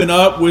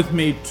Up with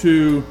me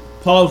to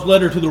Paul's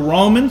letter to the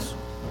Romans,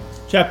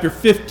 chapter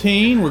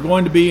 15. We're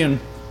going to be in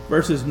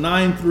verses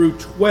 9 through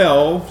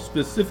 12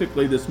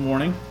 specifically this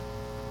morning.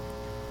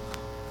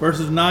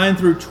 Verses 9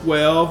 through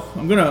 12.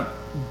 I'm going to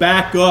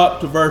back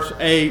up to verse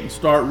 8 and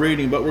start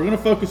reading, but we're going to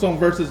focus on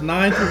verses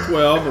 9 through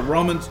 12 of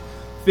Romans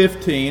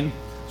 15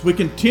 as we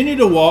continue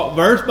to walk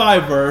verse by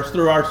verse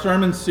through our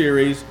sermon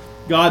series,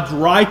 God's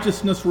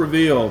Righteousness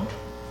Revealed.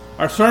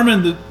 Our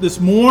sermon this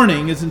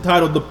morning is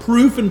entitled The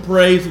Proof and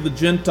Praise of the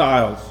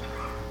Gentiles.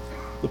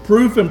 The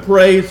Proof and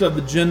Praise of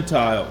the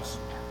Gentiles.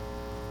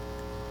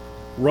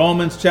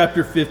 Romans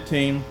chapter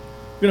 15.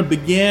 We're going to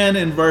begin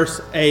in verse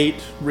 8,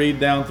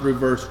 read down through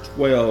verse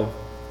 12,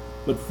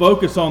 but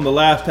focus on the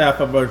last half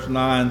of verse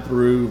 9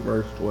 through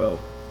verse 12.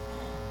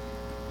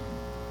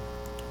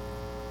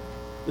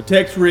 The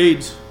text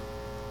reads,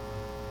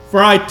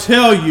 "For I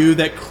tell you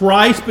that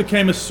Christ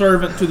became a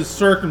servant to the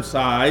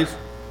circumcised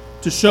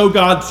to show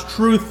God's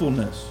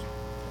truthfulness,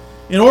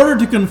 in order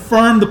to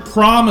confirm the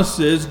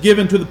promises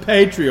given to the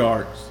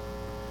patriarchs,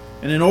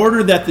 and in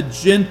order that the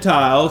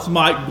Gentiles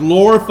might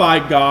glorify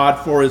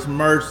God for His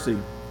mercy.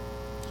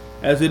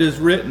 As it is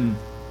written,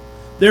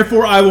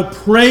 Therefore I will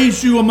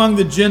praise you among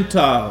the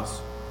Gentiles,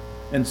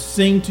 and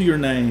sing to your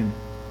name.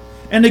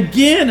 And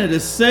again it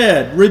is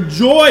said,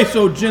 Rejoice,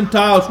 O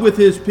Gentiles, with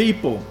His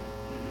people.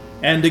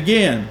 And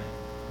again,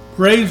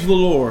 Praise the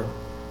Lord,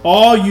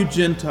 all you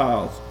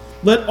Gentiles.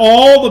 Let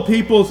all the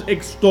peoples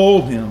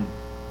extol Him.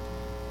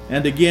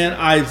 And again,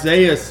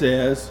 Isaiah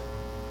says,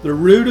 The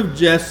root of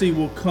Jesse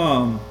will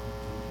come,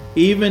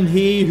 even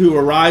he who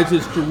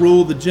arises to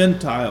rule the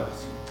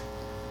Gentiles.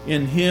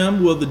 In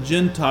Him will the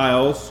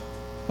Gentiles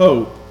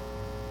hope."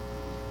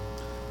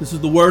 This is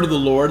the word of the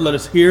Lord. Let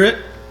us hear it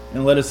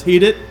and let us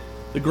heed it.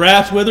 The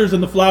grass withers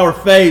and the flower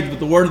fades, but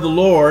the word of the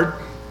Lord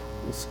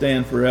will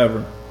stand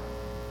forever.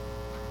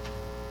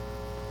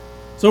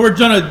 So we're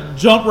going to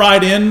jump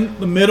right in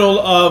the middle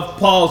of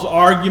Paul's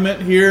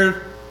argument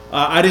here.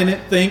 I didn't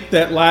think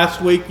that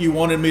last week you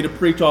wanted me to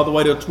preach all the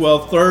way to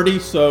 12:30,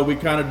 so we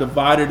kind of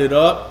divided it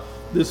up,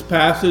 this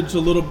passage, a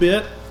little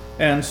bit.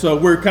 And so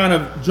we're kind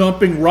of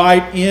jumping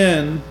right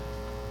in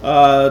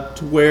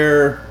to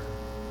where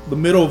the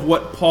middle of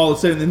what Paul is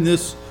saying in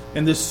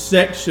this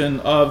section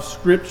of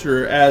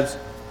Scripture,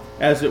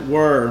 as it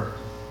were.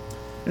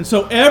 And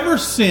so ever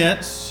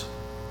since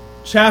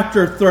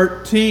chapter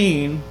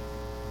 13,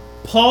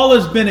 Paul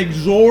has been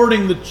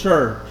exhorting the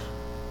church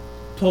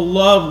to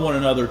love one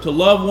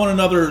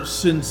another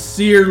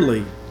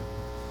sincerely,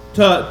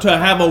 to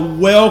have a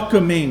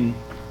welcoming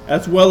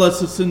as well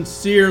as a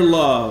sincere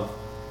love.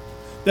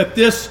 That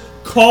this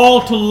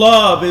call to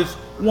love is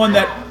one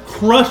that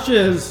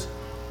crushes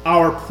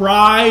our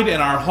pride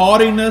and our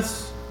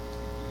haughtiness.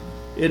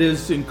 It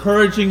is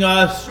encouraging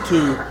us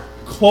to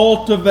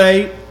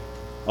cultivate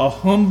a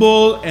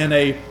humble and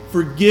a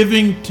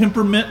forgiving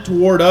temperament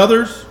toward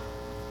others,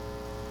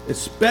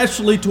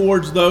 especially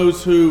towards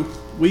those who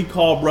we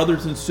call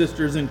brothers and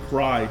sisters in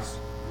Christ.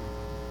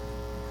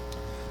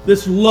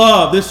 This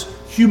love, this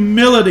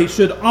humility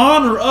should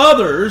honor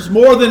others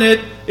more than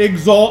it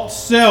exalts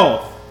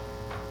self.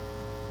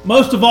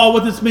 Most of all,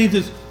 what this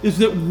means is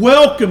that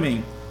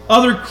welcoming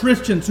other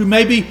Christians who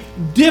may be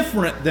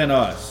different than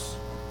us.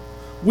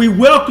 We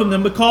welcome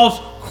them because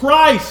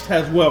Christ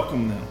has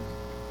welcomed them.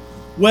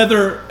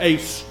 Whether a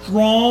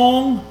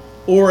strong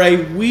or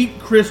a weak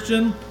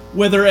Christian,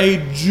 whether a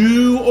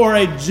Jew or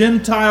a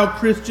Gentile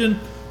Christian,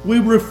 we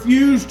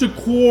refuse to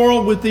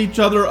quarrel with each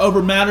other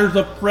over matters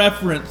of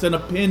preference and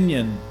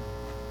opinion.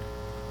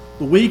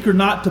 The weak are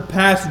not to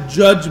pass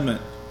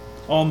judgment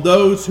on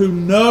those who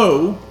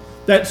know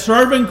that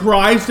serving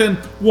Christ and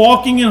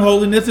walking in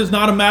holiness is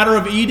not a matter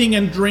of eating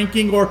and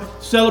drinking or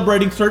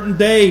celebrating certain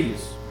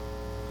days.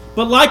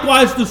 But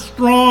likewise, the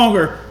strong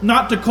are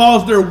not to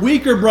cause their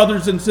weaker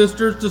brothers and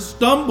sisters to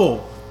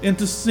stumble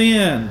into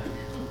sin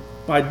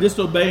by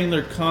disobeying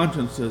their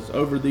consciences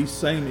over these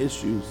same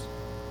issues.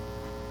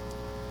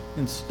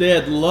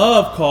 Instead,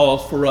 love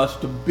calls for us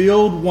to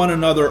build one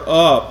another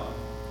up,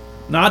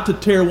 not to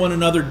tear one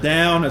another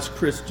down as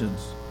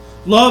Christians.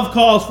 Love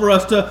calls for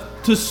us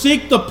to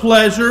seek the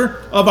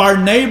pleasure of our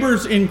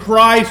neighbors in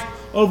Christ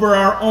over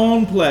our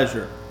own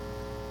pleasure.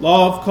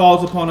 Love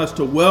calls upon us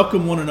to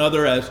welcome one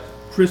another as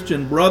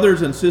Christian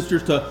brothers and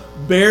sisters, to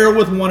bear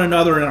with one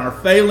another in our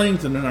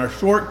failings and in our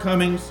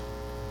shortcomings,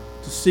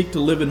 to seek to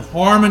live in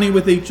harmony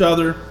with each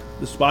other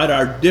despite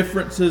our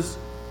differences,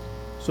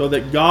 so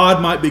that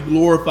God might be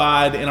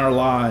glorified in our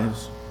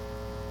lives.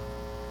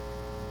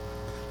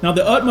 Now,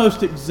 the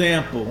utmost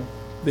example,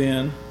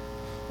 then,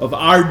 of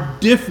our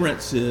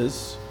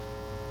differences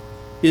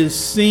is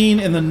seen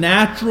in the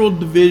natural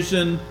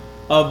division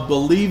of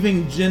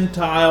believing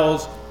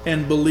Gentiles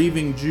and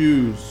believing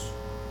Jews.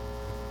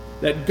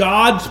 That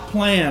God's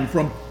plan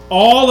from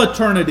all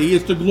eternity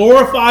is to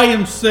glorify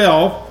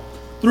Himself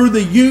through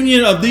the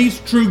union of these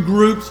true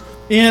groups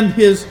in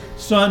His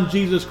Son,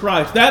 Jesus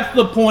Christ. That's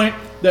the point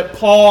that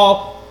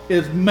Paul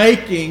is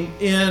making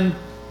in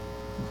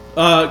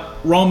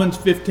Romans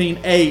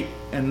 15:8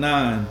 and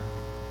 9.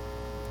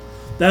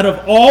 that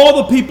of all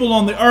the people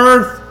on the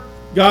earth,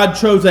 God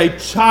chose a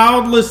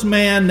childless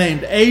man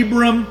named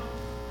Abram,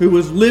 who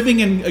was living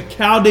in a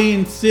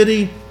Chaldean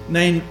city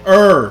named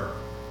Ur.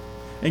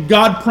 And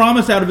God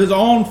promised out of his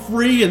own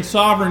free and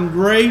sovereign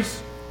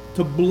grace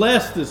to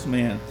bless this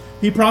man.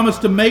 He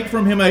promised to make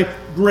from him a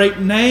great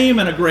name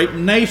and a great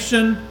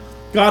nation.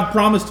 God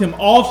promised him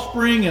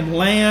offspring and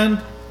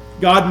land.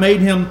 God made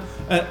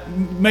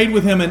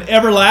with him an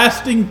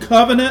everlasting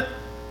covenant,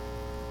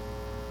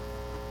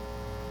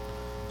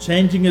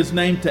 changing his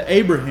name to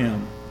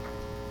Abraham.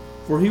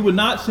 For he would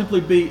not simply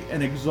be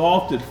an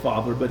exalted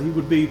father, but he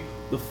would be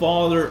the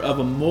father of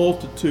a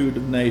multitude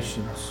of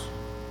nations.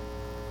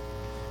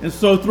 And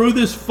so through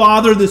this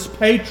father, this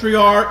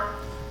patriarch,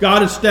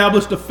 God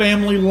established a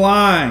family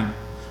line.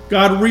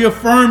 God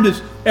reaffirmed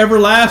his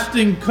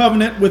everlasting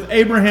covenant with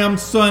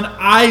Abraham's son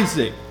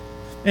Isaac.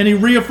 And he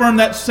reaffirmed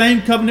that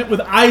same covenant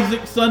with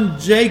Isaac's son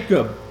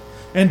Jacob.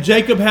 And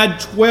Jacob had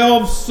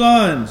 12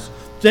 sons.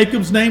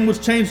 Jacob's name was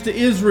changed to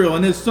Israel,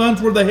 and his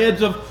sons were the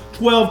heads of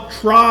 12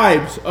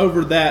 tribes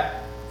over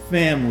that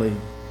family.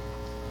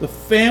 The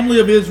family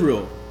of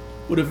Israel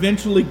would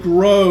eventually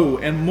grow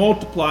and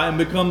multiply and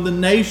become the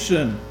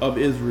nation of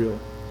Israel.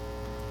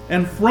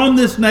 And from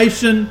this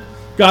nation,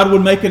 God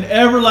would make an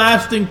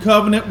everlasting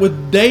covenant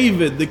with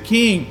David, the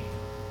king,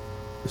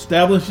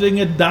 establishing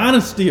a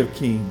dynasty of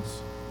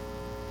kings.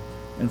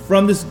 And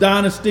from this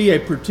dynasty, a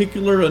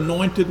particular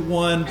anointed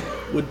one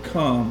would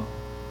come.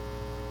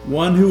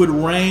 One who would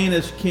reign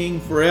as king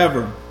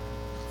forever.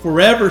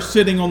 Forever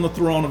sitting on the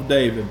throne of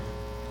David.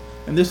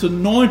 And this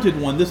anointed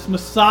one, this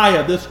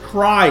Messiah, this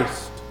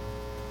Christ,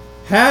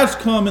 has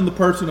come in the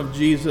person of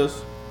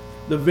Jesus,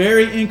 the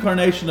very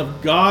incarnation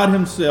of God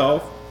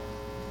himself.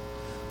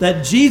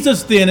 That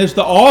Jesus then is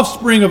the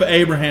offspring of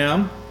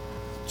Abraham.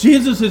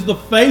 Jesus is the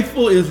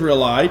faithful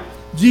Israelite.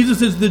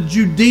 Jesus is the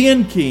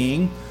Judean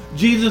king.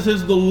 Jesus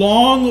is the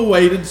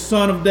long-awaited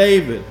son of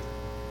David.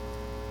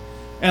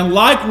 And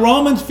like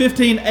Romans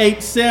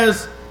 15:8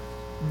 says,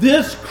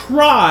 this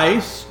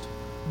Christ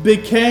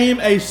became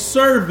a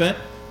servant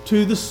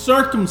to the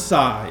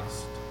circumcised.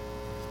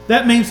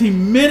 That means he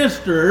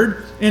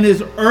ministered in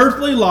his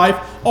earthly life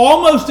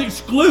almost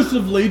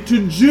exclusively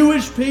to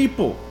Jewish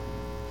people,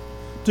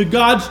 to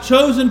God's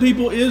chosen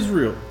people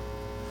Israel,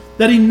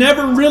 that he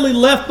never really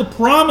left the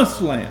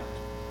promised land.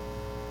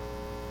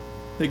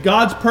 That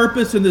God's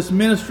purpose in this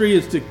ministry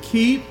is to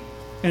keep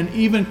and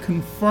even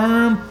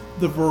confirm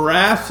the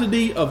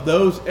veracity of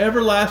those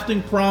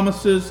everlasting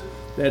promises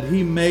that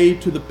he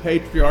made to the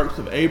patriarchs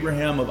of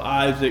Abraham, of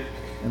Isaac,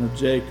 and of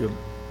Jacob.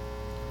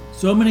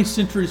 So many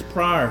centuries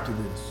prior to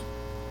this.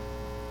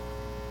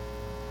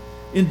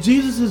 In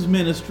Jesus'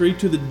 ministry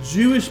to the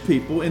Jewish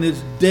people, in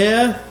his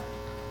death,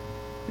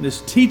 in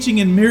his teaching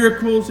and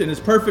miracles, in his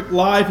perfect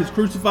life, his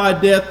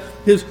crucified death,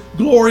 his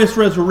glorious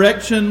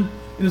resurrection,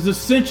 in his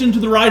ascension to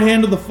the right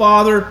hand of the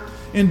Father,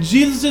 in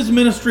Jesus'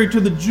 ministry to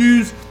the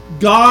Jews,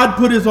 God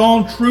put his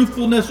own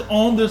truthfulness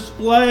on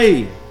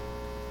display.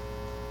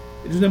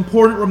 It is an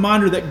important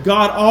reminder that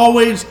God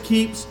always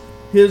keeps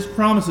his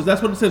promises.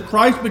 That's what it says.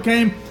 Christ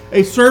became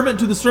a servant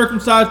to the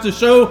circumcised to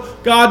show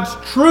God's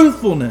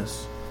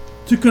truthfulness,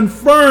 to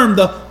confirm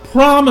the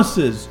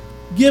promises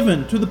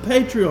given to the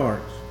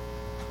patriarchs.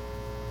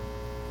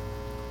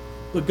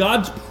 But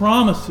God's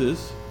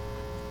promises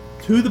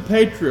to the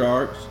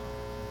patriarchs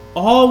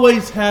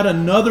always had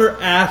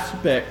another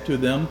aspect to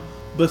them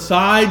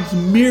besides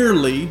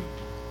merely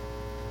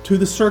to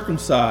the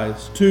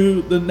circumcised,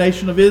 to the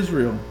nation of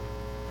Israel.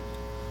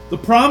 The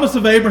promise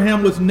of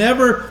Abraham was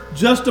never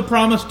just a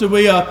promise to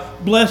be a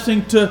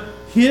blessing to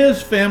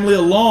his family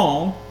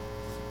alone,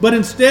 but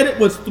instead it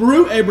was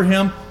through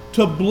Abraham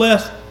to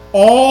bless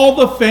all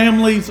the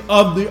families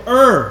of the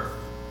earth.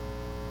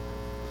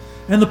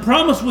 And the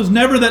promise was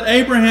never that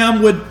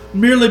Abraham would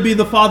merely be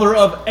the father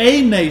of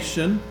a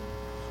nation,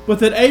 but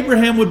that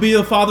Abraham would be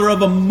the father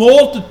of a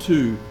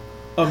multitude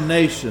of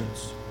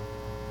nations.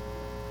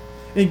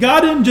 And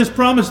God didn't just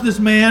promise this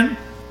man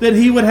that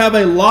he would have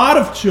a lot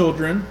of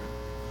children,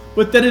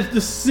 but that his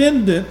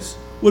descendants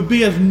would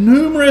be as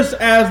numerous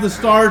as the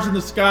stars in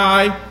the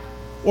sky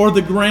or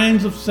the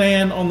grains of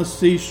sand on the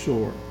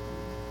seashore.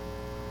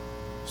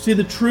 See,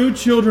 the true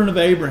children of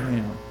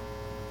Abraham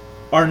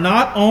are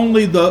not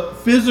only the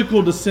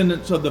physical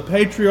descendants of the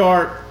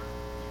patriarch,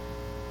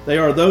 they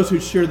are those who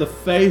share the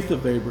faith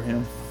of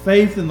Abraham,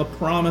 faith in the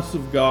promise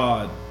of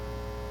God.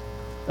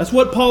 That's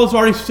what Paul has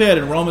already said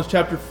in Romans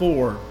chapter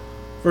 4,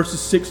 verses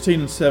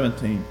 16 and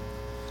 17.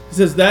 He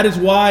says, that is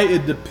why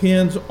it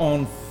depends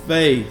on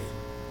faith,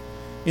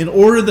 in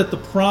order that the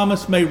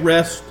promise may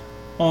rest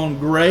on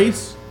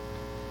grace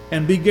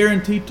and be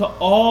guaranteed to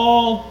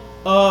all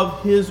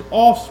of his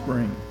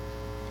offspring,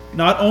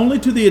 not only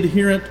to the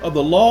adherent of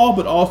the law,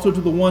 but also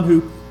to the one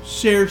who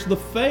shares the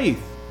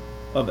faith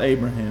of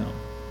Abraham,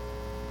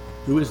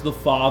 who is the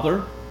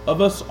father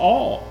of us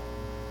all.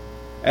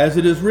 As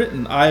it is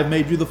written, I have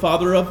made you the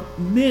father of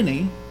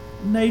many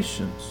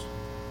nations.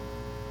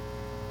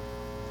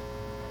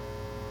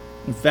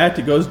 In fact,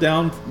 it goes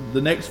down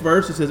the next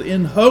verse. It says,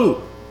 in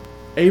hope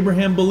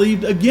Abraham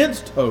believed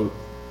against hope,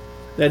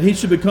 that he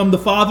should become the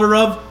father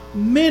of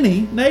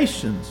many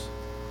nations.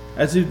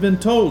 As he's been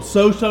told,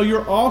 so shall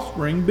your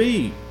offspring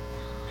be.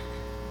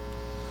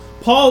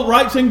 Paul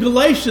writes in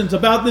Galatians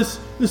about this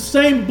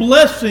same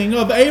blessing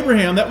of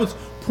Abraham that was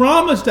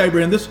promised to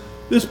Abraham,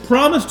 this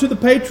promise to the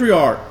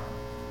patriarch,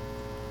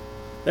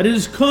 that it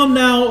has come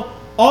now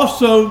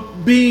also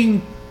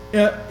being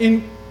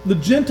in the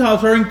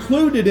Gentiles are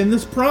included in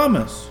this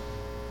promise.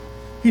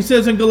 He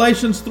says in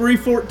Galatians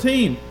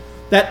 3:14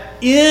 that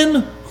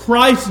in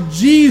Christ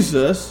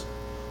Jesus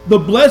the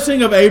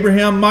blessing of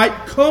Abraham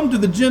might come to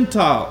the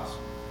Gentiles,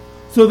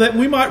 so that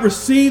we might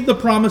receive the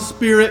promised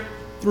Spirit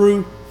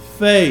through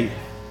faith.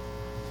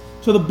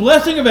 So the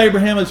blessing of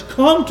Abraham has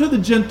come to the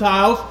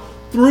Gentiles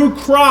through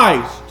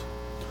Christ.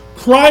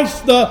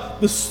 Christ,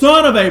 the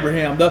son of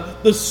Abraham,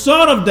 the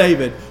son of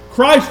David.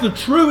 Christ, the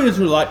true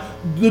Israelite,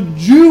 the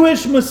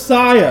Jewish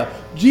Messiah,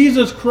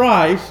 Jesus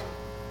Christ.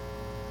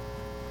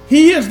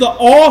 He is the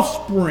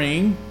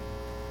offspring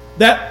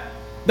that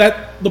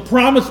the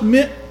promise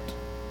meant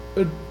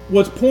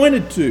was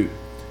pointed to.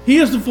 He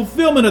is the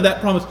fulfillment of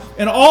that promise.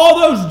 And all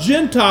those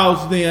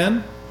Gentiles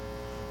then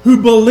who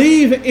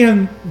believe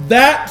in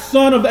that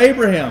son of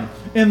Abraham,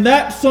 in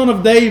that son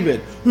of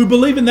David, who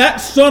believe in that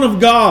son of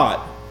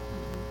God,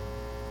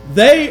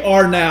 they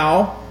are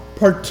now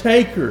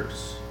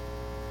partakers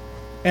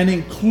and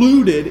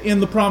included in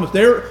the promise.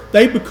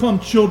 They become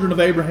children of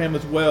Abraham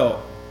as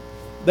well.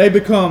 They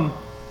become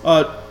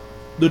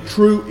the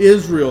true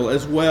Israel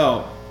as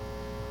well.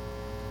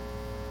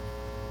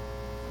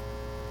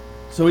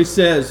 So he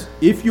says,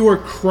 if you are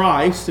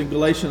Christ, in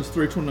Galatians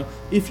 3:21,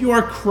 if you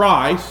are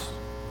Christ,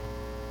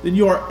 then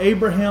you are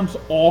Abraham's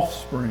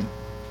offspring,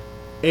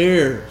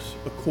 heirs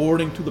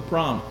according to the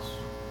promise.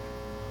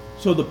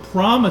 So the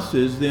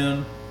promises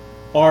then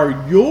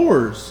are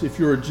yours if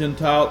you're a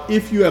Gentile,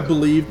 if you have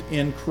believed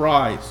in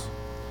Christ.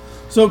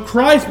 So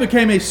Christ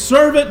became a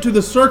servant to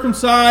the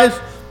circumcised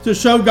to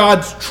show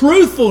God's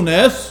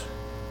truthfulness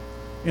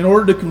in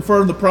order to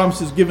confirm the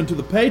promises given to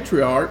the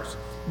patriarchs.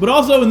 But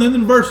also, and then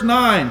in verse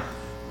 9,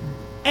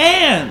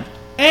 and,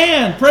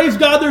 praise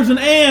God, there's an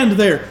and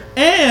there.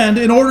 And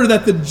in order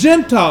that the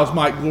Gentiles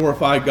might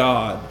glorify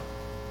God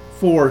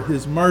for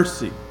His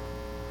mercy.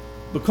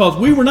 Because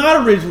we were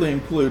not originally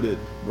included,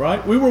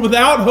 right? We were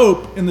without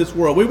hope in this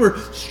world. We were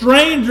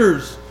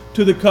strangers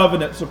to the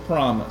covenants of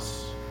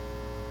promise.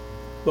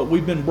 But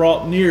we've been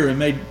brought near and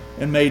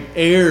made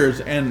heirs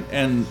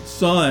and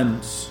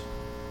sons.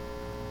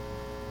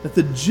 That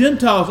the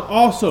Gentiles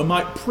also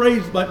might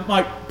praise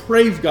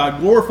God,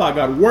 glorify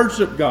God,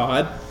 worship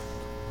God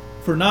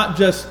for not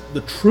just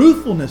the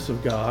truthfulness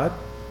of God,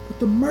 but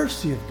the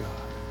mercy of God.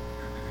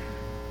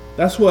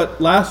 That's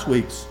what last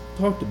week's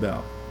talked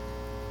about.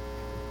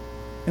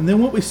 And then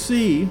what we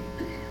see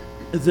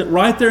is that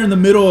right there in the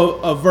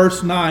middle of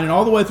verse 9 and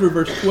all the way through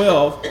verse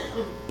 12,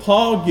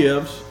 Paul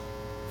gives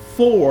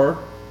 4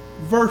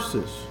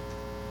 verses,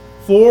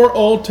 4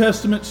 Old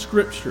Testament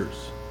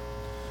scriptures.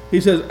 He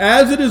says,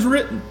 as it is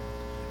written,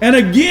 and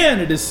again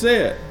it is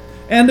said,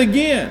 and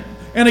again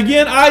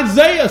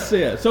Isaiah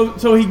says.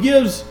 So he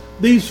gives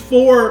these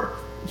 4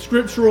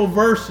 scriptural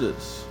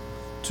verses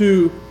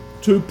to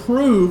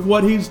prove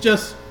what he's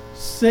just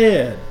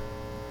said,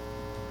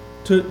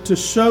 to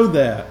show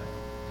that.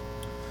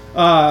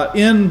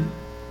 In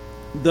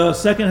the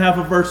second half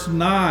of verse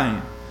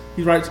 9,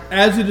 he writes,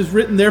 as it is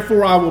written,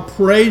 therefore I will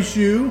praise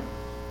you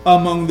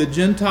among the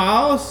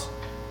Gentiles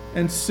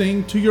and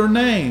sing to your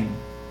name.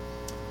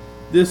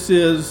 This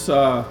is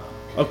a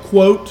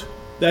quote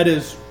that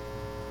is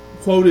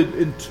quoted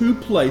in 2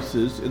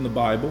 places in the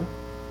Bible.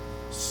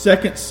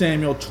 2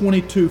 Samuel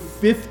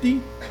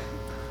 22:50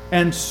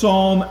 and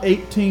Psalm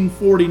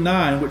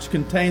 18:49, which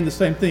contain the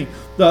same thing.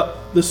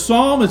 The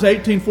Psalm is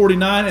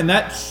 18:49, and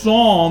that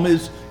Psalm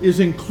is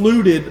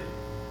included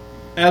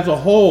as a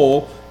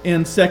whole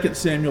in 2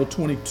 Samuel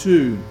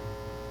 22.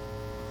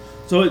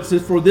 So it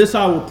says, for this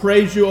I will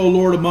praise you, O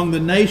Lord, among the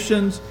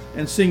nations,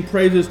 and sing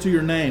praises to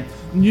your name.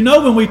 And you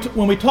know,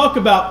 when we talk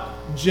about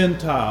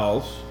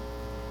Gentiles,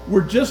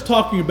 we're just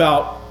talking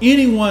about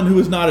anyone who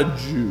is not a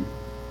Jew.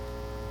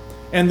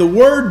 And the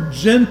word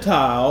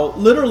Gentile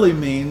literally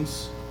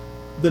means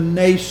the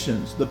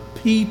nations, the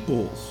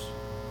peoples.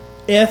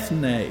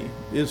 Ethne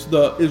is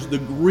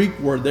the Greek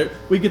word. There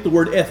we get the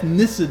word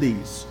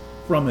ethnicities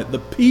from it, the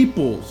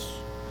peoples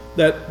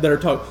that are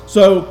taught.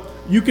 So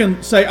you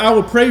can say, I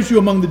will praise you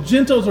among the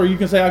Gentiles, or you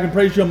can say, I can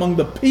praise you among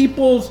the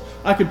peoples,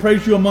 I can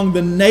praise you among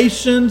the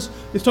nations.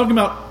 It's talking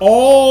about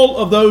all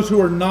of those who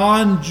are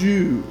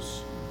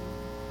non-Jews.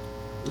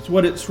 That's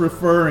what it's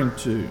referring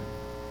to.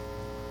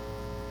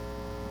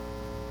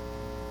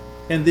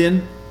 And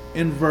then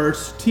in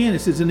verse 10 it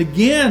says, and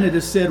again it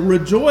is said,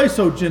 rejoice,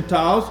 O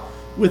Gentiles,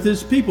 with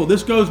his people.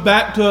 This goes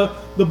back to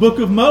the book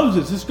of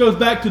Moses. This goes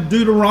back to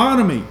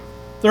Deuteronomy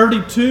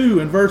 32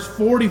 and verse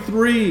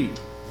 43,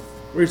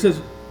 where he says,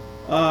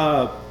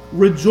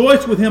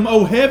 rejoice with him,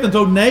 O heavens,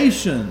 O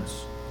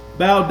nations.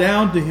 Bow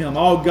down to him,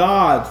 all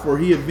gods, for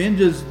he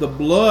avenges the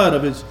blood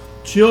of his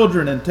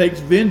children and takes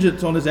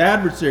vengeance on his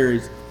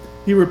adversaries.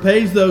 He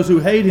repays those who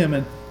hate him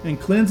and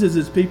cleanses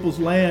his people's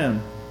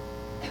land.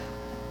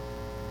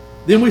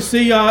 Then we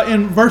see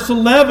in verse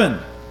 11,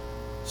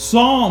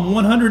 Psalm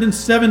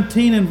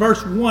 117 and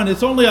verse 1.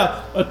 It's only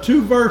a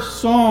 2-verse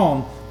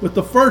psalm, but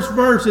the first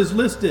verse is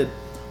listed.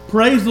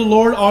 Praise the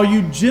Lord, all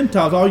you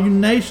Gentiles, all you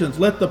nations.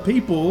 Let the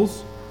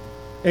peoples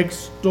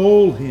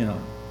extol him.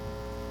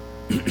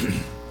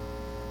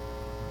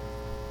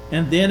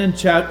 And then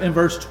in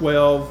verse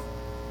 12,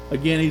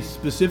 again, he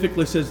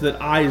specifically says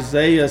that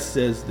Isaiah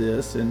says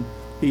this, and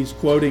he's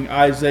quoting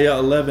Isaiah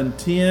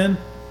 11:10,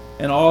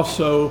 and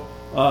also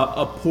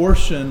a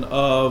portion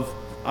of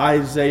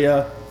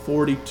Isaiah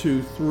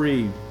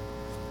 42:3.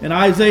 In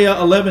Isaiah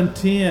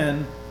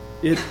 11:10,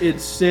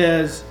 it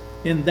says,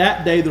 "In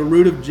that day the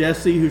root of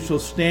Jesse, who shall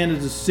stand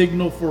as a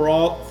signal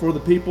for the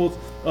peoples,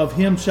 of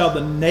him shall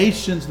the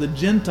nations, the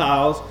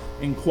Gentiles,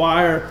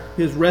 inquire.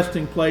 His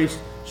resting place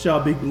shall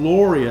be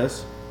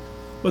glorious."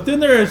 But then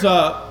there is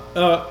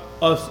an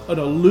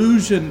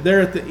allusion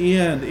there at the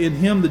end. In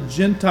him the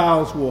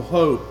Gentiles will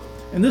hope.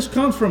 And this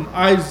comes from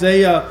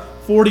Isaiah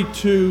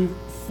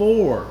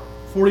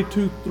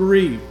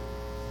 42:3.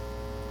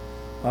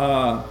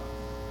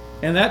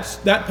 And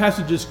that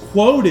passage is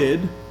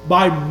quoted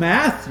by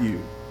Matthew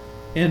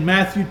in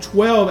Matthew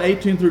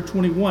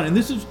 12:18-21. And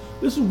this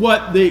is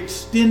what the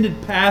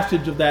extended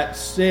passage of that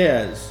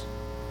says.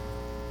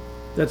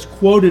 That's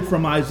quoted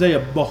from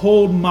Isaiah.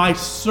 "Behold my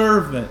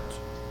servant,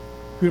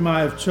 whom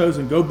I have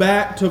chosen." Go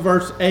back to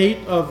verse 8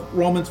 of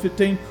Romans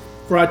 15.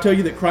 "For I tell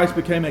you that Christ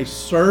became a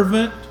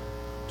servant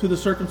to the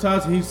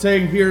circumcised." He's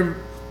saying here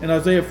in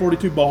Isaiah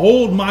 42,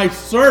 "Behold my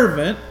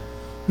servant,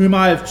 whom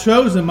I have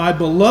chosen, my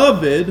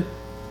beloved,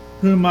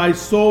 whom my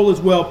soul is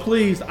well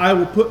pleased. I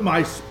will put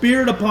my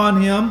spirit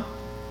upon him,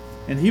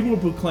 and he will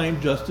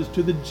proclaim justice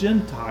to the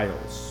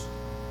Gentiles.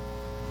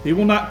 He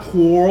will not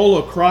quarrel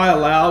or cry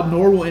aloud,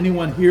 nor will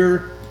anyone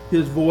hear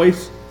his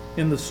voice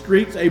in the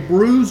streets. A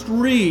bruised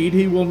reed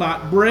he will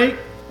not break,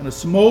 and a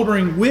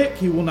smoldering wick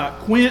he will not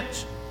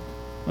quench,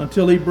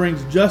 until he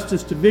brings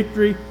justice to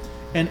victory.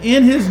 And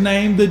in his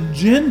name the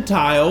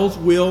Gentiles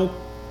will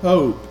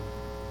hope."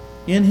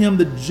 In him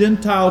the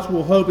Gentiles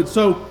will hope. And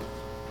so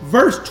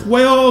verse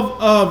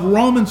 12 of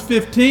Romans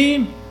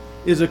 15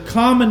 is a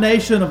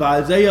combination of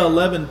Isaiah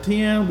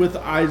 11:10 with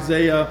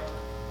Isaiah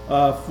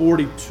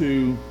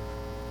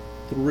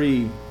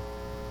 42:3,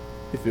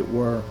 if it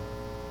were.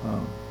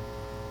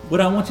 What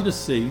I want you to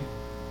see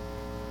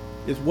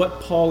is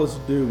what Paul is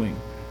doing.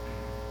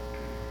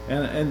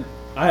 And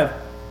I have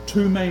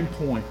 2 main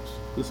points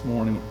this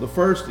morning. The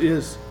first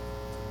is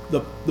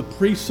the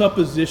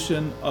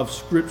presupposition of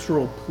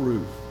scriptural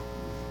proof.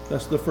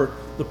 That's the first.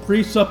 The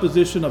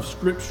presupposition of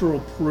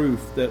scriptural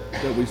proof that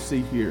we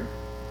see here.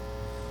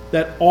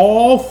 That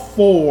all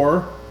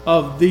 4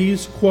 of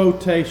these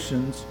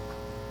quotations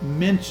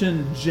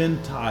mention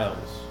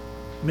Gentiles,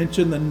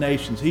 mention the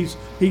nations. He's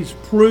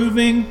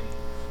proving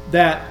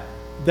that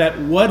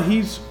what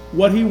he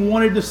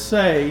wanted to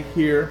say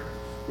here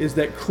is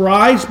that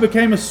Christ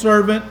became a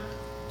servant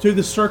to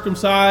the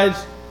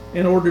circumcised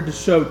in order to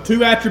show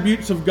 2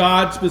 attributes of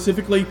God,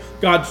 specifically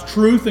God's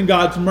truth and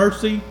God's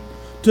mercy,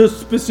 to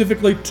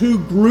specifically 2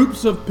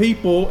 groups of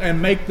people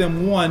and make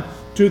them one,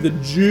 to the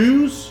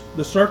Jews,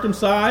 the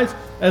circumcised,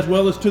 as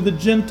well as to the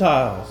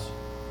Gentiles.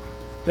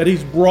 That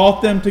he's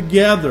brought them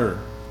together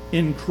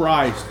in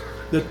Christ.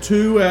 The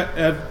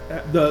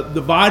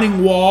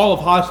dividing wall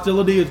of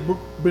hostility has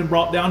been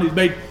brought down. He's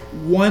made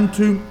one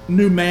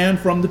new man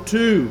from the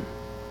 2.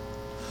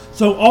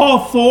 So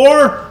all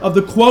 4 of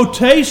the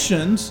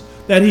quotations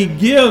that he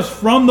gives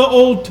from the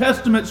Old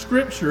Testament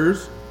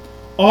scriptures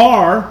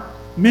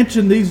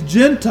mention these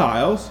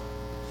Gentiles.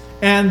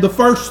 And the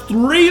first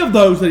 3 of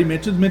those that he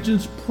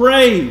mentions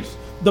praise.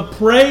 The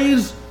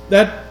praise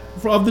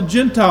of the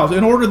Gentiles,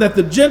 in order that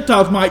the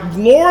Gentiles might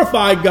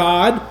glorify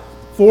God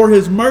for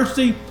his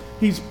mercy.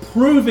 He's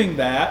proving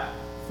that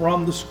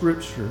from the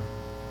scripture.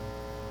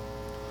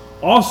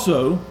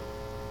 Also,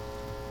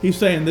 he's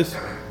saying this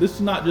is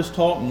not just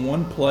taught in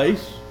one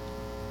place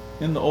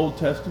in the Old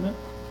Testament.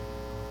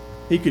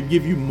 He could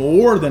give you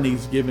more than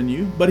he's given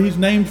you, but he's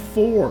named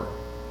 4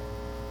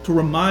 to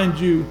remind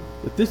you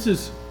that this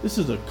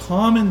is a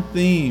common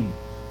theme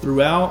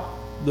throughout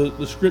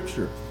the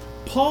scripture.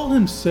 Paul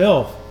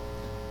himself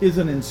is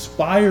an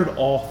inspired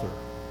author,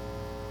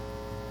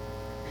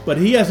 but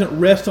he hasn't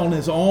rested on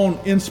his own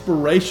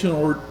inspiration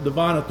or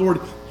divine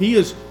authority. He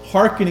is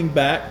hearkening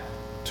back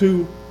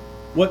to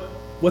what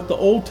the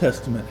Old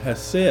Testament has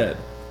said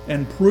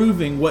and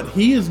proving what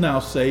he is now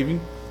saving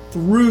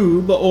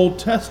through the Old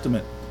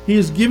Testament. He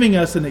is giving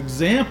us an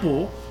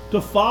example to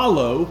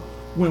follow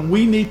when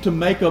we need to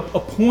make a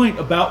point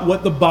about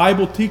what the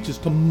Bible teaches,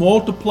 to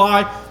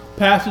multiply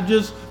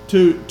passages,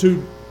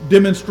 to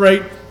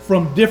demonstrate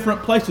from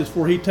different places.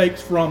 For he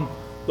takes from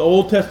the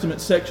Old Testament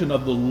section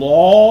of the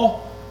law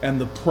and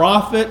the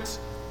prophets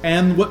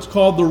and what's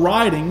called the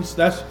writings.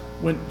 That's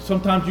when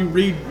sometimes you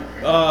read,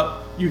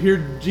 you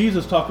hear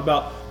Jesus talk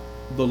about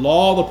the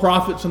law, the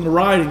prophets, and the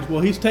writings.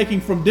 Well, he's taking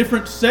from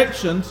different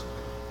sections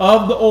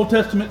of the Old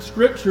Testament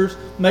scriptures,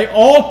 and they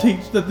all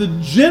teach that the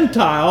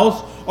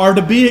Gentiles are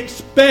to be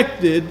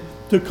expected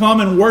to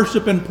come and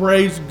worship and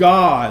praise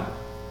God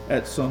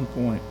at some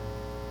point.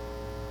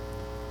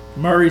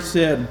 Murray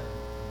said,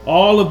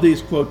 all of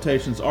these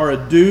quotations are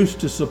adduced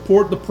to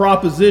support the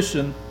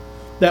proposition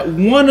that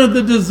one of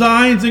the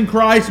designs in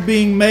Christ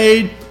being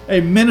made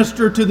a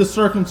minister to the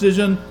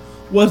circumcision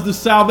was the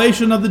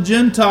salvation of the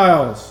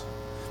Gentiles.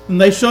 And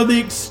they show the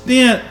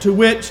extent to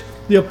which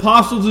the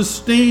apostles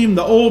esteemed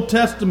the Old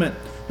Testament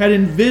had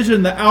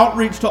envisioned the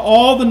outreach to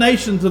all the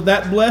nations of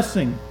that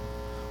blessing,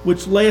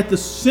 which lay at the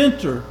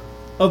center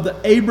of the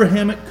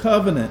Abrahamic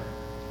covenant.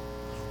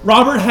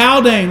 Robert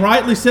Haldane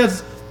rightly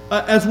says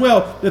as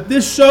well that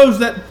this shows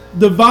that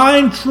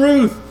divine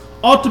truth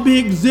ought to be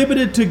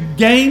exhibited to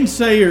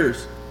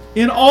gainsayers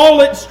in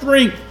all its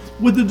strength,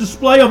 with the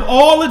display of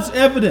all its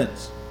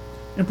evidence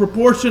in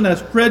proportion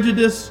as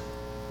prejudice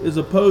is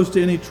opposed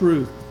to any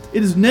truth.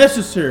 It is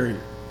necessary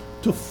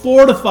to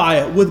fortify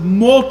it with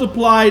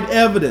multiplied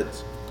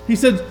evidence. He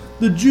said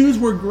the Jews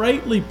were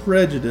greatly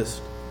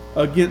prejudiced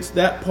against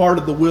that part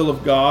of the will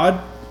of God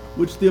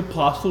which the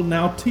apostle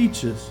now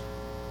teaches.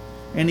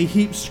 And he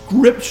heaps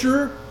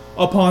scripture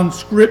upon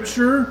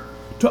scripture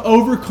to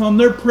overcome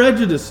their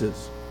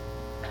prejudices.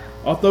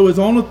 Although his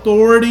own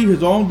authority,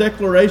 his own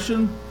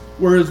declaration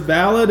were as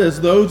valid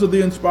as those of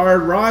the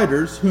inspired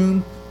writers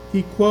whom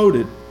he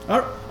quoted.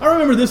 I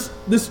remember this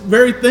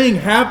very thing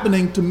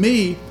happening to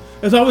me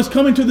as I was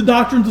coming to the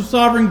doctrines of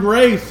sovereign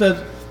grace.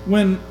 As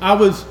when I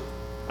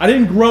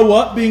didn't grow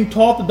up being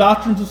taught the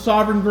doctrines of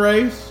sovereign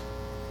grace.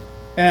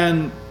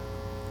 And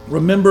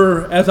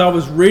remember, as I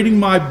was reading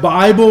my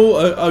Bible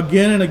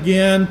again and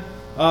again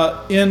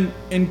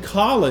in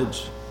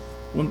college,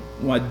 when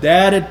my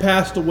dad had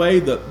passed away,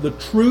 the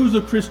truths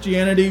of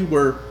Christianity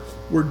were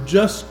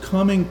just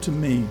coming to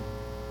me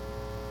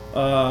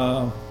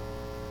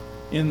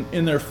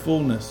in their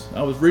fullness.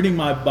 I was reading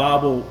my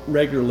Bible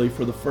regularly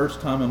for the first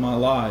time in my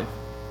life.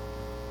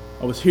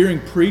 I was hearing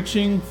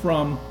preaching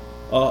from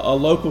a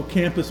local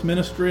campus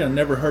ministry. I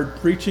never heard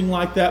preaching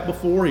like that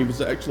before. He was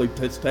actually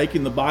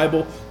taking the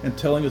Bible and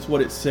telling us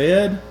what it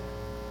said.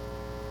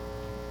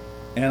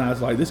 And I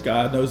was like, this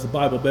guy knows the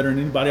Bible better than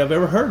anybody I've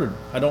ever heard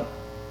of.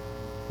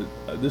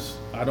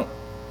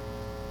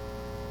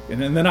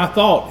 And then I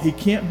thought, he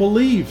can't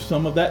believe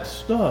some of that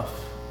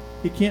stuff.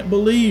 He can't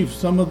believe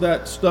some of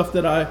that stuff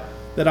that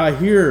I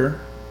hear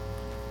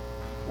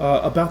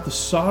about the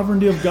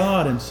sovereignty of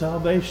God and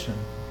salvation.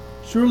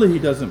 Surely he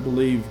doesn't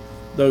believe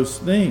those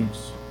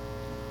things.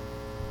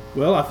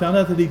 Well, I found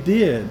out that he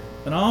did.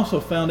 And I also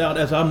found out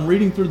as I'm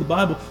reading through the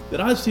Bible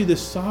that I see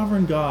this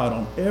sovereign God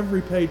on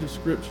every page of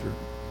Scripture.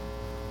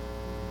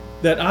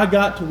 That I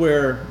got to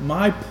where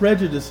my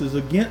prejudices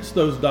against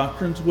those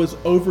doctrines was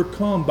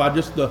overcome by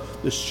just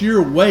the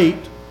sheer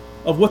weight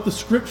of what the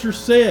Scripture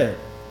said.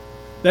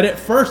 That at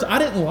first I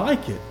didn't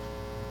like it.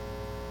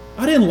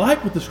 I didn't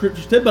like what the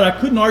Scripture said, but I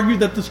couldn't argue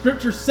that the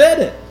Scripture said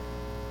it.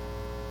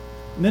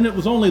 And then it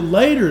was only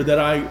later that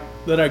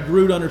I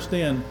grew to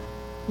understand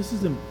this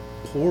is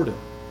important.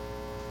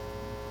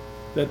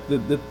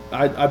 That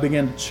I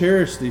began to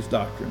cherish these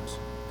doctrines.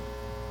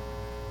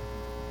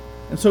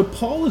 And so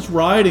Paul is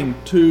writing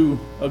to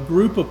a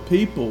group of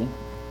people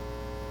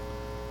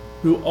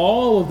who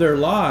all of their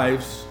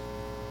lives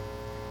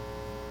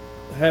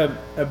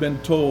have been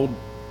told,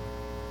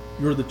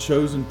 you're the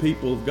chosen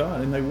people of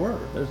God. And they were.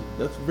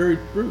 That's very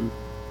true.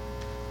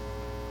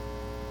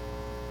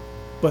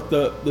 But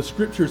the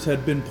Scriptures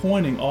had been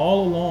pointing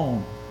all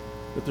along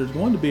that there's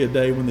going to be a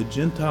day when the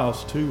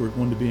Gentiles too are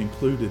going to be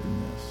included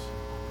in this.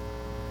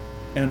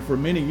 And for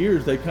many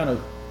years they kind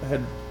of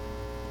had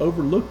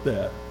overlooked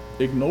that,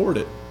 ignored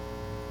it,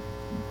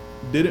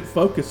 didn't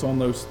focus on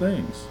those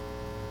things.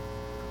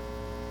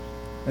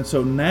 And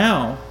so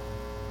now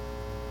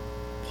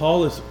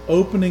Paul is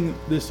opening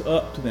this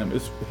up to them.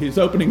 He's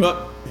opening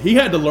up. He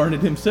had to learn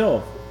it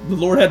himself. The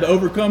Lord had to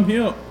overcome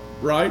him,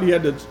 right? He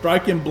had to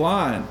strike him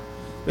blind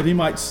that he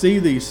might see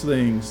these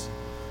things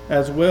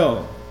as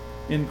well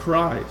in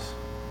Christ.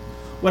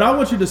 What I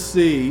want you to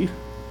see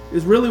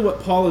is really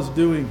what Paul is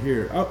doing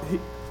here.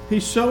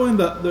 He's showing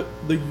the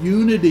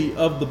unity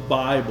of the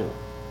Bible.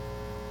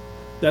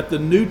 That the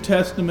New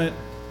Testament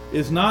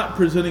is not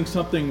presenting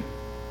something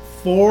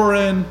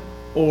foreign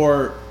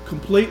or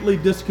completely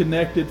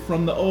disconnected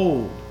from the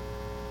Old.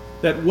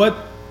 That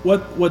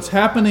what's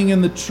happening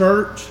in the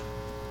church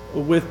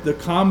with the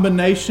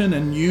combination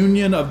and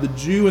union of the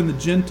Jew and the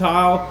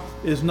Gentile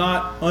is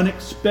not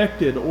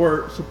unexpected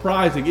or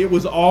surprising. It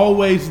was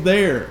always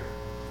there.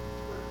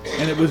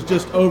 And it was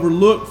just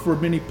overlooked for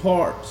many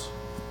parts.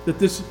 That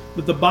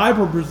the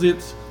Bible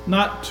presents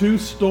not two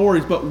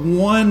stories, but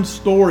one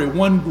story,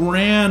 one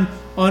grand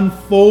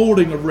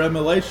unfolding of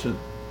revelation.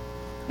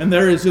 And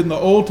there is in the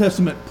Old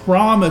Testament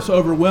promise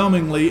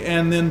overwhelmingly,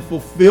 and then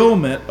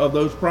fulfillment of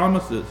those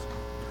promises.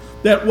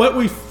 That what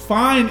we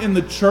find in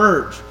the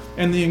church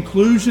and the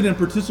inclusion and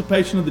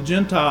participation of the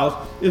Gentiles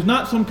is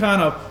not some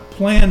kind of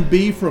plan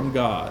B from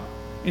God.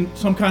 In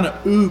some kind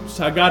of oops,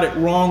 I got it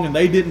wrong and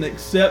they didn't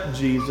accept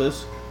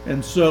Jesus.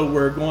 and so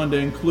we're going to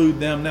include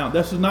them now.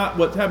 This is not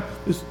what's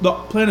happened. The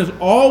plan has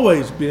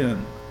always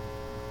been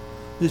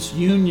this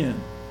union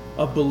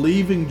of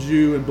believing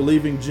Jew and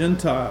believing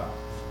Gentile.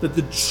 That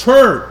the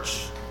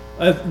church,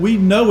 as we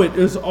know it,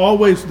 is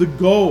always the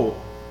goal.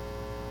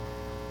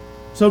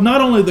 So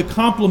not only the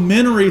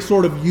complementary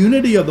sort of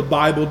unity of the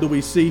Bible do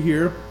we see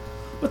here,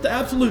 but the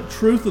absolute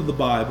truth of the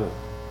Bible.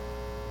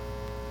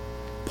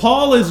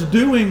 Paul is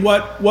doing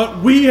what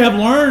we have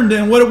learned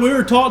and what we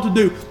were taught to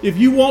do. If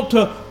you want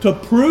to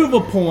prove a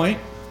point,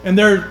 and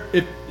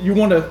if you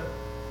want to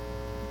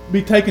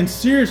be taken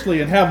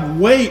seriously and have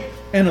weight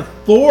and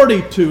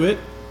authority to it,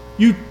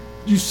 you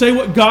say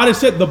what God has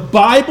said. The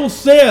Bible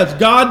says,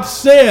 God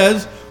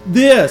says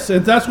this,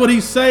 and that's what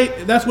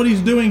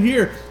he's doing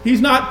here.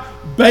 He's not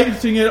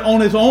basing it on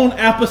his own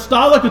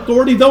apostolic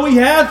authority, though he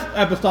has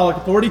apostolic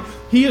authority.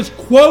 He is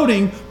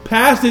quoting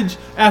passage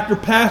after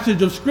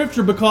passage of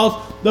Scripture because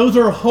those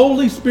are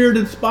Holy Spirit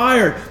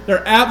inspired.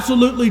 They're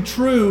absolutely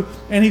true.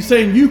 And he's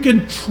saying you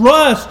can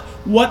trust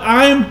what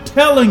I'm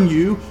telling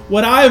you,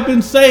 what I have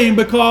been saying,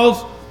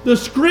 because the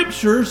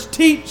Scriptures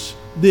teach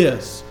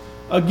this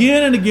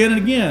again and again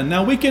and again.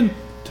 Now we can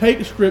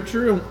take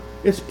Scripture, and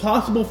it's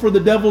possible for the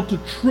devil to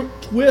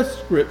twist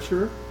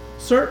Scripture,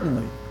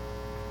 certainly.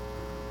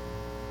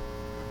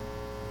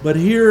 But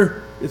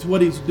here is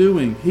what he's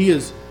doing. He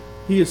is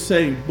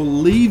saying,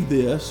 believe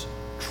this,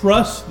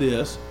 trust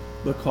this,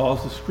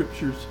 because the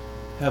Scriptures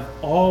have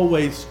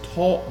always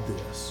taught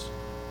this.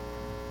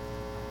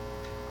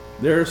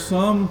 There are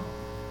some,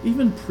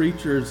 even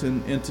preachers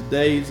in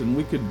today's, and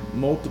we could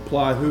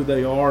multiply who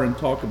they are and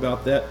talk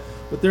about that,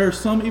 but there are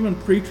some even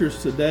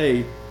preachers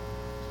today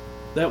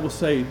that will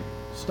say,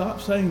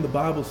 stop saying the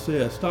Bible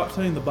says, stop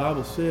saying the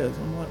Bible says.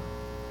 I'm like,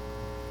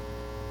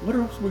 what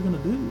else are we going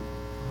to do?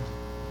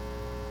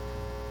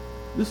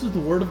 This is the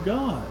Word of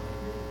God.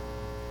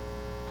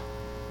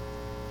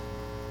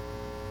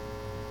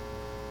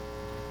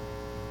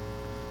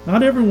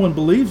 Not everyone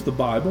believes the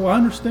Bible. I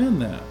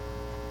understand that.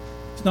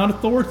 It's not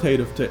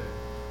authoritative to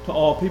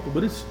all people,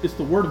 but it's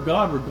the Word of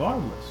God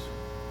regardless.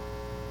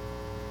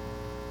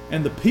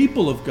 And the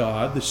people of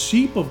God, the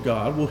sheep of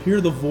God, will hear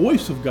the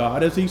voice of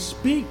God as He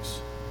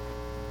speaks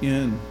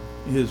in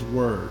His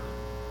Word.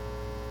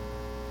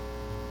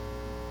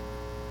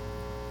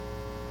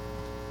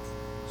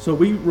 So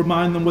we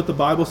remind them what the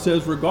Bible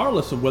says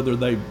regardless of whether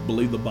they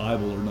believe the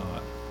Bible or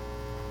not.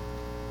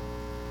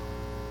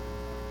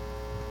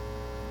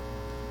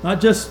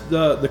 Not just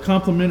the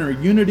complementary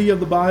unity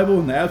of the Bible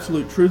and the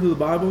absolute truth of the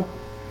Bible,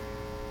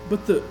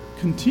 but the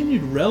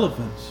continued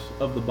relevance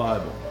of the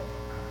Bible.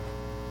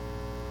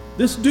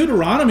 This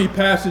Deuteronomy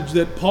passage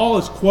that Paul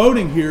is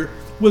quoting here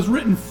was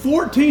written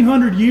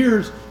 1,400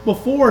 years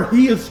before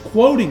he is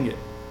quoting it.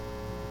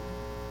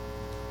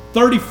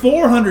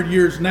 3,400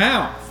 years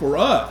now for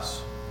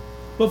us.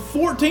 But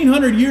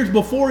 1,400 years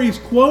before he's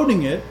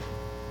quoting it,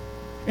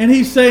 and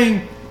he's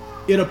saying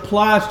it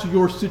applies to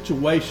your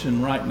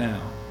situation right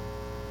now.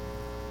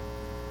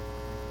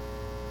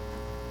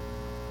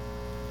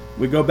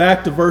 We go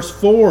back to verse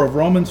 4 of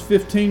Romans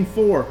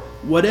 15:4.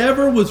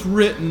 Whatever was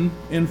written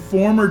in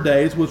former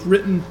days was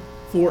written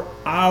for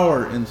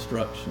our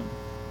instruction.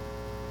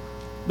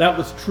 That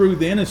was true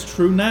then, is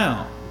true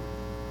now.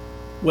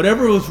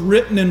 Whatever was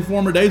written in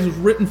former days was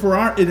written for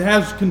it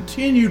has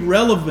continued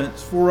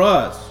relevance for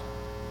us.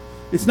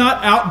 It's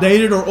not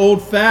outdated or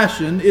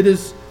old-fashioned. It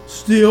is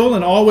still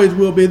and always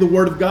will be the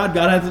Word of God.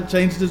 God hasn't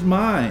changed His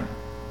mind.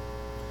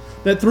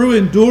 That through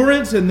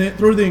endurance and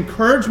through the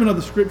encouragement of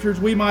the Scriptures,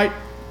 we might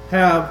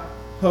have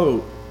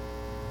hope.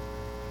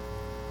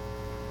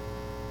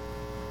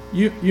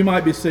 You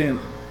might be saying,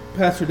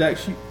 Pastor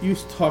Dax, you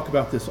used to talk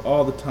about this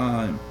all the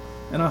time,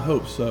 and I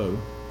hope so.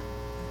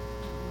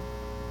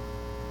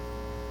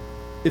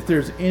 If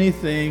there's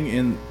anything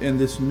in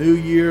this new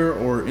year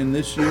or in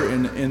this year,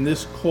 in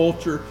this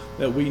culture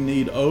that we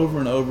need over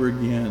and over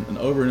again and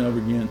over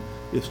again,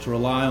 is to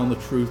rely on the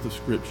truth of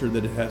Scripture,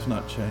 that it has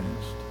not changed.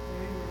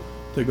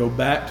 To go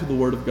back to the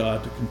Word of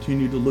God, to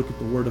continue to look at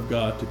the Word of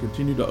God, to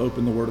continue to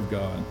open the Word of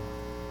God,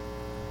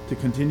 to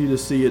continue to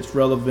see its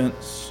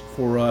relevance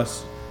for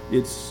us,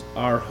 it's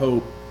our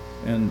hope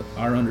and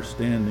our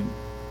understanding.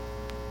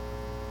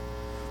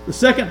 The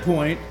second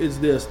point is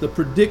this, the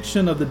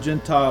prediction of the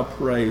Gentile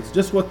praise.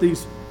 Just what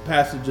these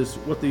passages,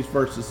 what these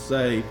verses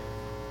say.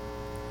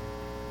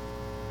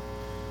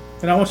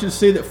 And I want you to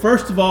see that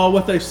first of all,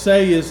 what they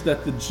say is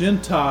that the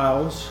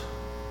Gentiles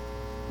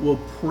will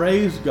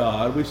praise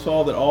God. We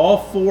saw that all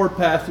four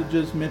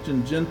passages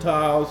mention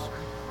Gentiles,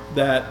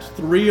 that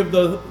three of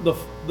the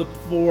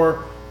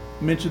four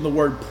mention the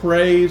word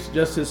praise,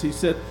 just as he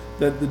said,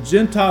 that the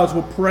Gentiles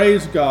will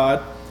praise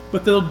God,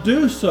 but they'll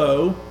do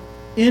so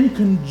in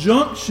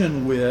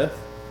conjunction with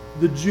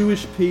the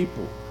Jewish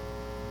people.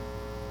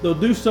 They'll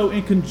do so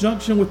in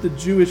conjunction with the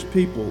Jewish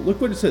people.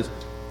 Look what it says.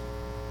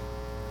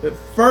 At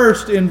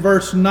first, in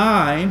verse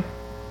 9,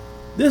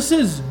 this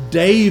is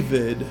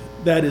David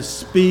that is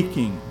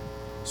speaking.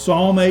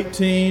 Psalm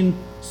 18,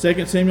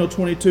 2 Samuel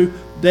 22,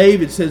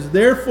 David says,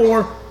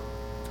 "Therefore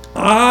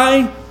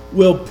I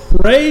will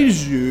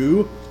praise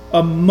you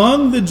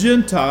among the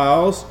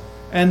Gentiles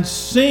and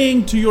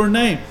sing to your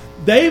name.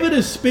 David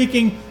is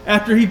speaking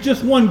after he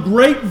just won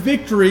great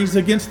victories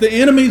against the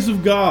enemies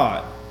of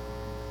God,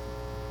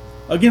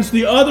 against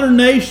the other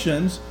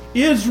nations.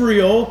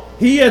 Israel,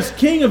 he as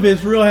king of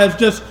Israel, has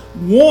just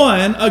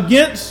won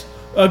against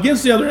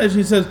the other nations.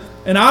 He says,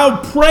 and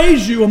I'll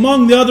praise you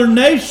among the other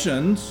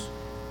nations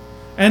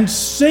and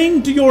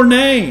sing to your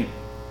name.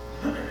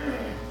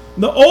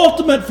 The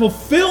ultimate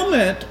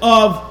fulfillment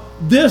of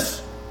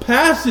this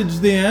passage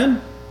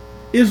then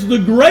is the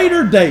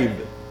greater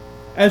David,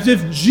 as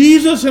if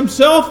Jesus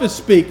himself is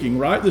speaking,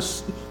 right?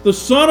 The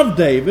son of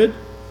David.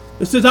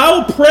 It says, I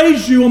will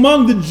praise you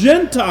among the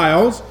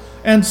Gentiles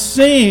and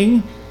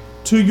sing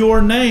to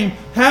your name,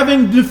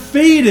 having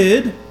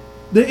defeated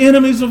the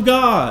enemies of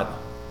God.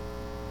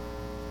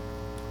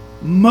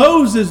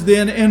 Moses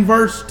then in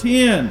verse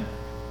 10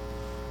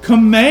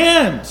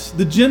 commands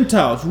the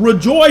Gentiles,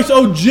 rejoice,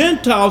 O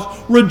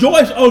Gentiles,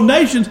 rejoice, O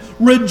nations,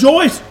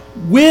 rejoice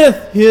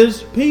with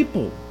his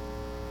people.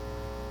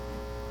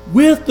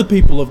 With the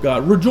people of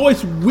God.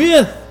 Rejoice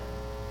with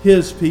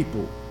his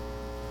people.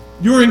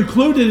 You're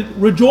included,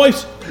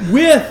 rejoice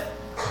with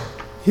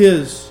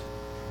his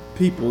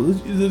people.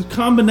 The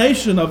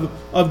combination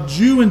of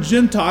Jew and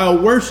Gentile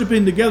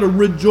worshiping together,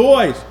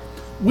 rejoice.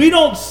 We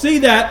don't see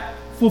that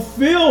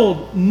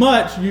fulfilled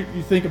much.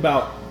 You think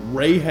about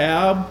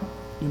Rahab,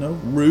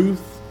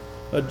 Ruth,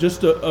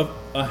 just a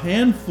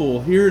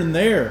handful here and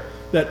there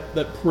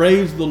that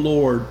praise the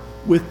Lord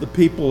with the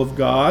people of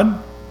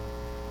God,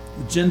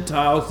 the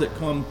Gentiles that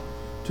come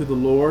to the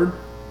Lord.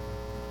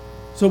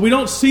 So we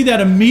don't see that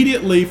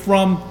immediately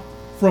from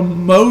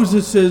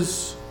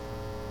Moses'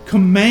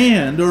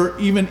 command or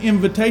even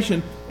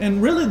invitation.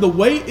 And really the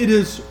way it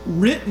is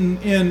written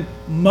in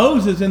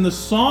Moses, in the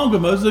Song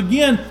of Moses,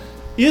 again,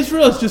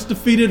 Israel has just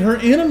defeated her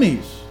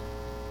enemies,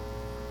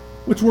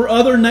 which were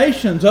other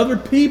nations, other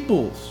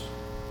peoples.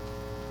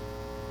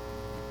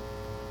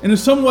 And in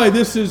some way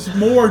this is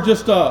more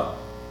just a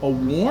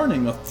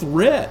warning, a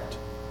threat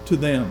to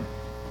them.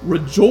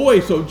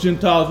 Rejoice, O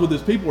Gentiles, with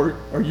his people,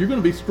 or you're going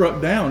to be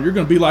struck down. You're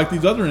going to be like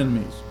these other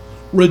enemies.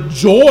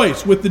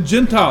 Rejoice with the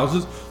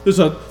Gentiles.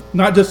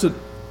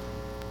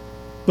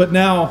 But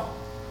now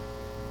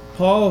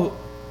Paul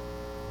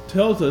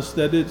tells us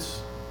that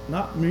it's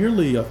not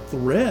merely a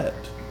threat,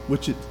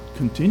 which it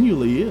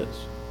continually is.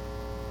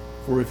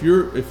 For if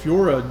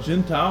you're a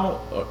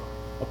Gentile,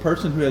 a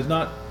person who has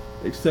not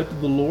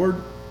accepted the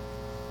Lord,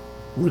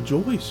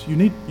 rejoice. You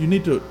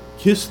need to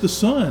kiss the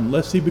Son,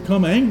 lest he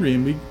become angry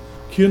and be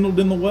kindled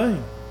in the way.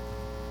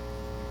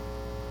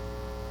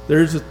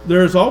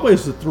 There's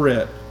always a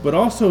threat, but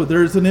also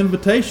there's an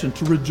invitation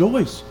to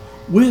rejoice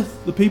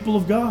with the people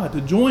of God,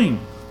 to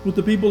join with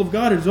the people of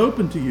God. It is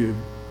open to you.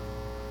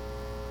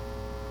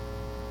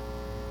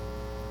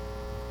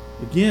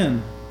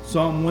 Again,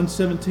 Psalm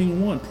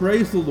 117:1,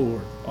 praise the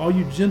Lord, all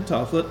you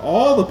Gentiles, let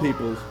all the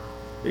peoples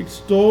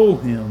extol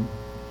him.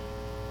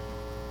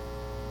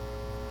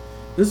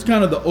 This is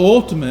kind of the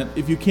ultimate,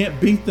 if you can't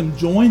beat them,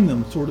 join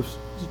them sort of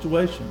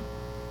situation.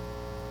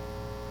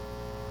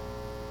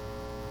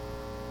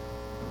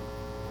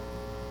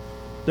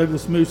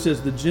 Douglas Moo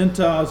says the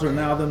Gentiles are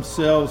now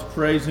themselves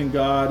praising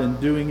God and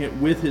doing it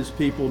with his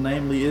people,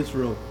 namely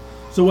Israel.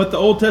 So what the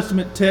Old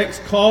Testament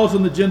text calls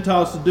on the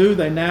Gentiles to do,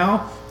 they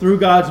now,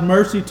 through God's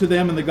mercy to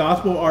them in the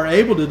gospel, are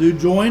able to do,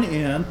 join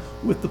in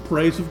with the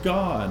praise of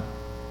God.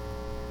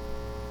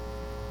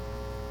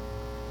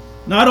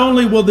 Not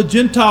only will the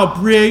Gentile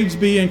praise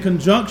be in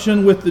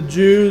conjunction with the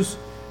Jews,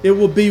 it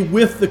will be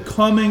with the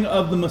coming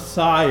of the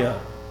Messiah.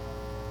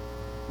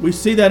 We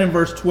see that in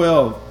verse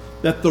 12,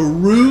 that the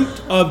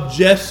root of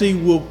Jesse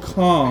will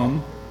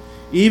come,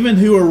 even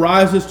who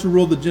arises to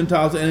rule the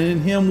Gentiles, and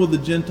in him will the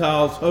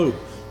Gentiles hope.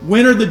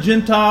 When are the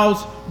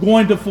Gentiles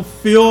going to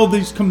fulfill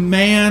these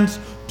commands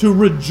to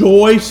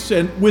rejoice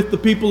and with the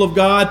people of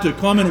God, to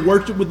come and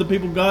worship with the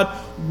people of God?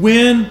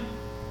 When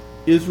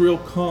Israel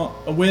comes,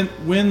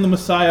 when the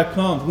Messiah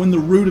comes, when the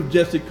root of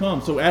Jesse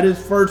comes. So at his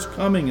first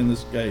coming in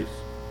this case.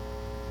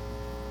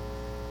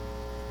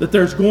 That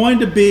there's going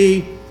to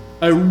be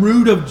a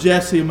root of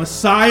Jesse. A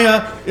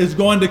Messiah is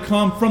going to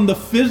come from the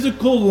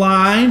physical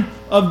line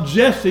of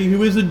Jesse,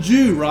 who is a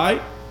Jew,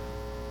 right?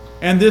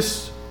 And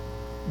this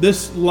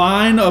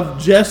line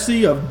of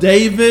Jesse, of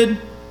David,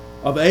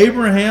 of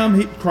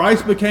Abraham,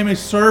 Christ became a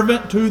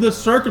servant to the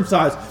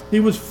circumcised. He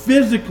was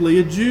physically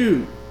a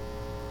Jew.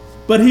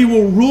 But he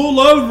will rule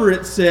over,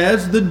 it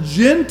says, the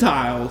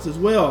Gentiles as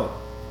well.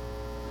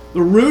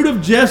 The root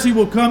of Jesse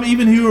will come,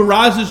 even he who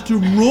arises to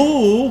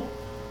rule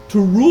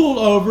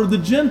over the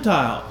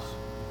Gentiles.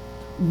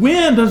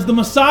 When does the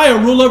Messiah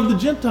rule over the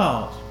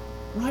Gentiles?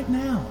 Right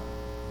now.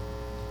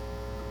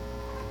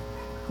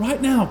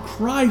 Right now,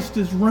 Christ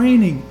is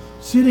reigning,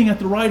 sitting at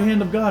the right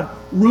hand of God,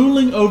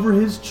 ruling over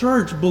his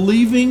church,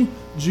 believing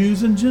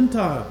Jews and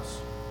Gentiles.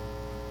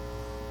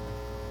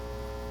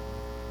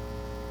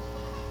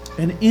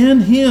 And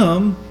in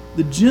him,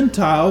 the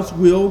Gentiles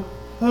will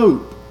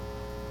hope.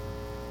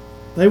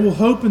 They will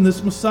hope in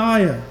this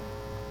Messiah.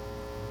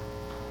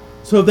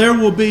 So there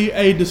will be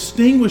a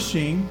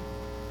distinguishing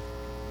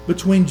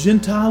between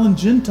Gentile and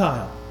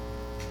Gentile.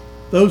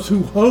 Those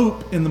who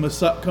hope in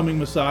the coming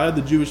Messiah,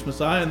 the Jewish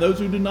Messiah, and those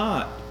who do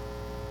not.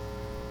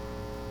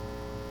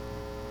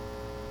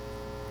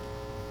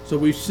 So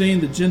we've seen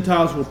the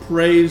Gentiles will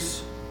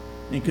praise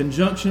in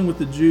conjunction with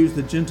the Jews.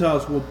 The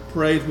Gentiles will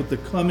praise with the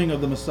coming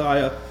of the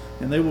Messiah,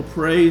 and they will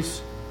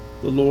praise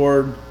the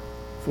Lord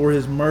for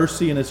his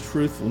mercy and his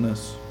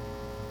truthfulness.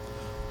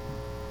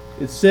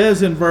 It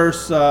says in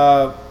verse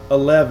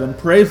 11,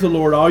 "Praise the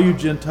Lord, all you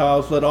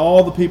Gentiles, let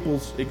all the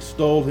peoples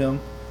extol him."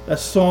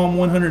 That's Psalm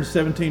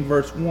 117,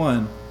 verse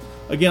 1.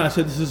 Again, I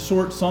said this is a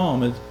short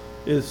psalm.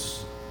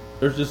 There's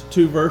just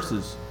 2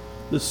 verses.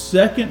 The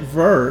second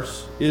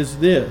verse is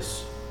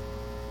this.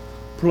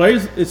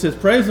 It says,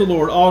 "Praise the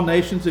Lord, all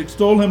nations,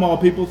 extol him, all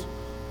peoples,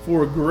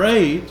 for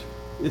great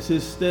is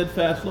his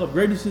steadfast love."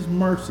 Great is his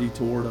mercy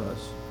toward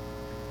us.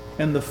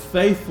 "And the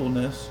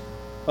faithfulness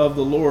of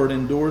the Lord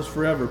endures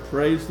forever."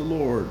 Praise the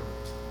Lord.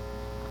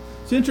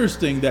 It's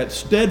interesting that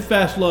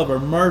steadfast love or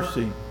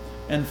mercy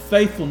and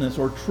faithfulness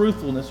or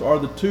truthfulness are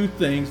the 2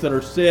 things that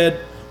are said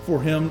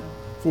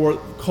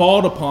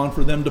called upon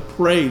for them to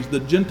praise.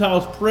 The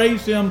Gentiles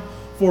praise him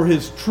for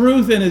his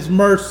truth and his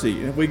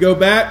mercy. If we go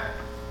back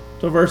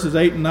to verses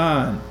 8 and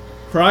 9,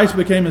 Christ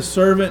became a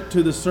servant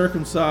to the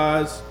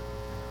circumcised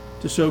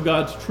to show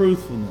God's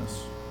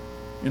truthfulness,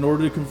 in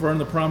order to confirm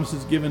the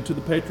promises given to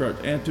the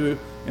patriarchs, and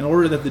in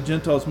order that the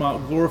Gentiles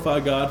might glorify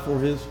God for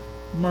his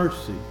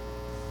mercy.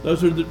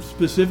 Those are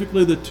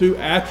specifically the 2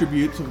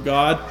 attributes of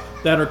God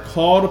that are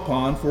called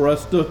upon for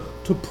us to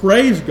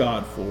praise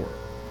God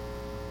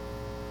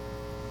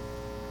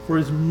for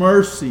his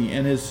mercy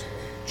and his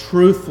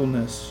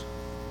truthfulness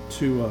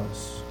to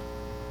us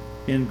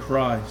in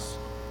Christ.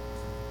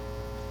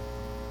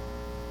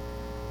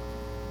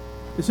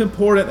 It's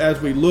important as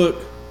we look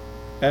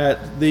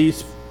at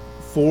these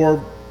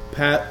four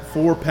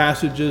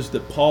passages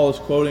that Paul is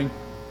quoting,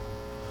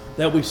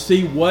 that we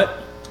see what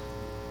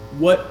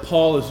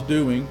Paul is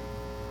doing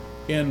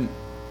in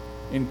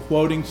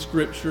quoting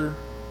Scripture,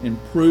 in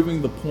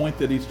proving the point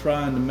that he's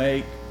trying to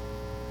make,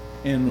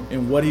 and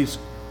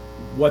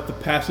what the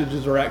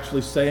passages are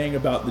actually saying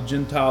about the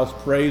Gentiles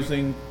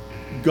praising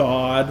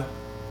God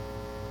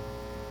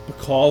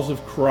because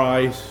of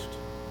Christ,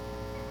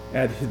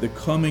 at the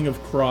coming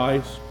of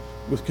Christ,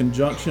 with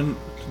conjunction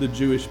to the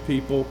Jewish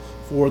people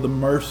for the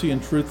mercy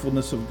and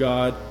truthfulness of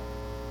God,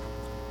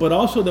 but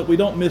also that we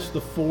don't miss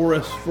the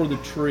forest for the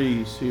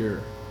trees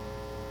here.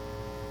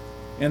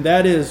 And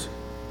that is,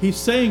 he's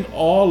saying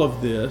all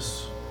of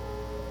this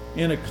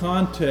in a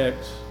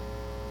context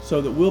so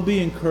that we'll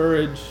be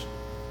encouraged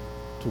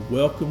to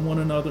welcome one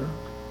another,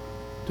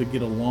 to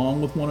get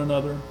along with one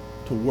another,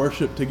 to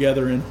worship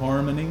together in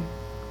harmony,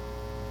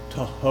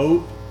 to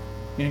hope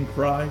in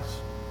Christ,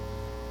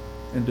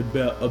 and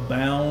to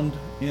abound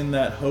in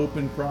that hope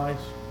in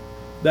Christ.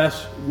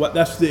 That's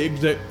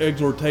the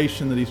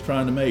exhortation that he's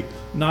trying to make.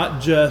 Not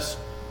just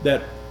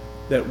that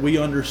we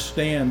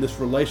understand this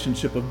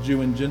relationship of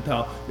Jew and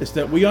Gentile. It's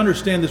that we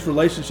understand this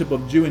relationship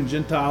of Jew and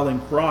Gentile in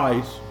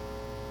Christ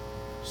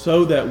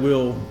so that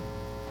we'll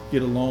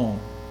get along,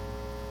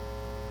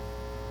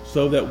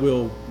 so that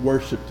we'll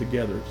worship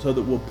together, so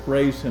that we'll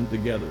praise him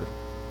together,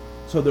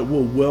 so that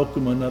we'll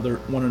welcome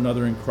one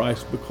another in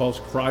Christ because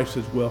Christ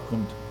has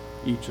welcomed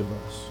each of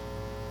us.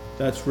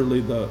 That's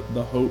really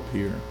the hope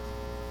here.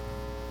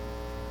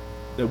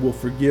 That we'll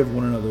forgive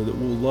one another, that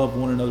we'll love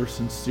one another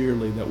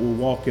sincerely, that we'll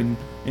walk in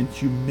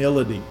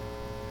humility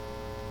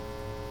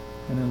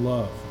and in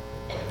love.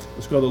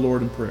 Let's go to the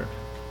Lord in prayer.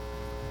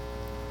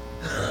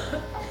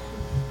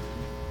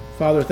 Father,